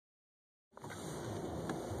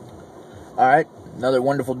Alright, another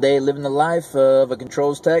wonderful day living the life of a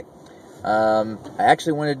controls tech. I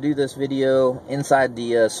actually wanted to do this video inside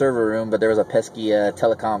the server room, but there was a pesky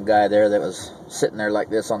telecom guy there that was sitting there like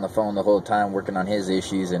this on the phone the whole time working on his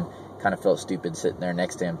issues, and kind of felt stupid sitting there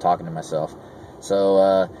next to him talking to myself.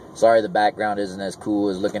 So, sorry the background isn't as cool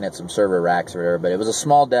as looking at some server racks or whatever, but it was a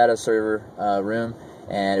small data server room,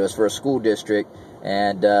 and it was for a school district,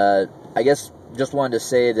 and I guess just wanted to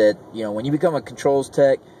say that, you know, when you become a controls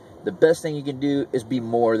tech, the best thing you can do is be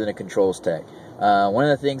more than a controls tech. One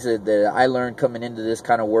of the things that I learned coming into this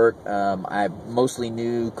kind of work, I mostly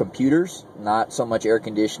knew computers, not so much air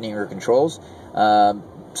conditioning or controls.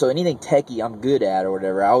 So anything techie I'm good at or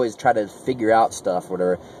whatever, I always try to figure out stuff or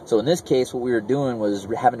whatever. So in this case, what we were doing was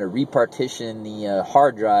having to repartition the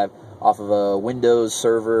hard drive off of a Windows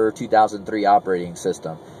Server 2003 operating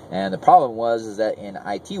system. And the problem is that in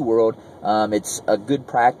IT world, it's a good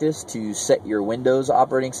practice to set your Windows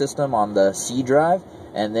operating system on the C drive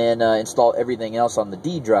and then install everything else on the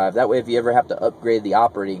D drive. That way, if you ever have to upgrade the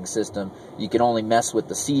operating system, you can only mess with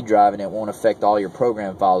the C drive and it won't affect all your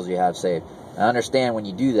program files you have saved. I understand when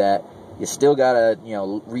you do that, you still gotta, you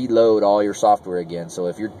know, reload all your software again. So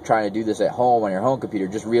if you're trying to do this at home on your home computer,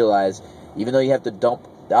 just realize, even though you have to dump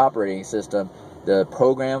the operating system, the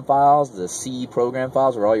program files, the C program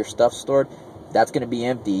files where all your stuff's stored, that's going to be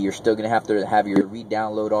empty. You're still going to have your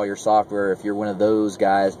re-download all your software. If you're one of those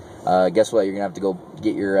guys, guess what? You're going to have to go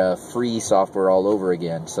get your free software all over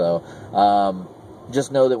again. So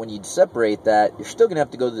just know that when you separate that, you're still going to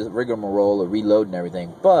have to go to the rigmarole of reloading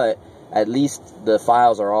everything. But at least the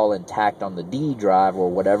files are all intact on the D drive or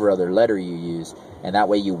whatever other letter you use. And that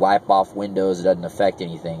way you wipe off Windows, it doesn't affect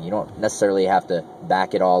anything. You don't necessarily have to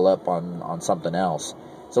back it all up on something else.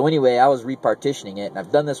 So anyway, I was repartitioning it, and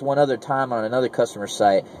I've done this one other time on another customer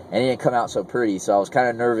site, and it didn't come out so pretty, so I was kind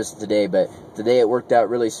of nervous today, but today it worked out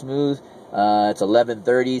really smooth. It's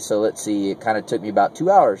 11:30, so let's see, it kind of took me about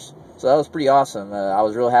 2 hours. So that was pretty awesome. I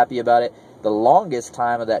was real happy about it. The longest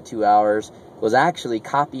time of that 2 hours was actually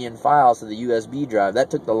copying files to the USB drive.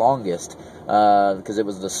 That took the longest because it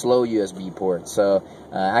was the slow USB port. So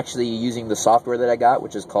actually using the software that I got,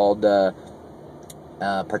 which is called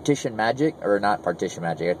Partition Magic, or not Partition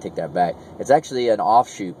Magic, I take that back. It's actually an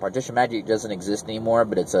offshoot. Partition Magic doesn't exist anymore,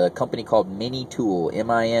 but it's a company called Minitool,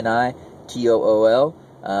 M-I-N-I-T-O-O-L,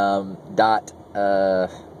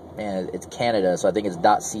 man, it's Canada, so I think it's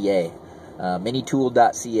 .ca.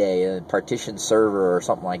 Minitool.ca, partition server or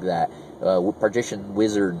something like that. Partition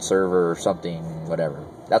wizard server or something, whatever.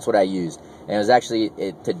 That's what I used. And it was actually,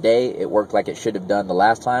 today, it worked like it should have done the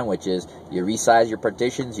last time, which is you resize your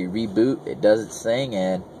partitions, you reboot, it does its thing,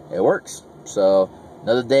 and it works. So,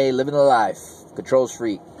 another day living the life. Controls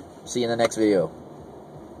freak. See you in the next video.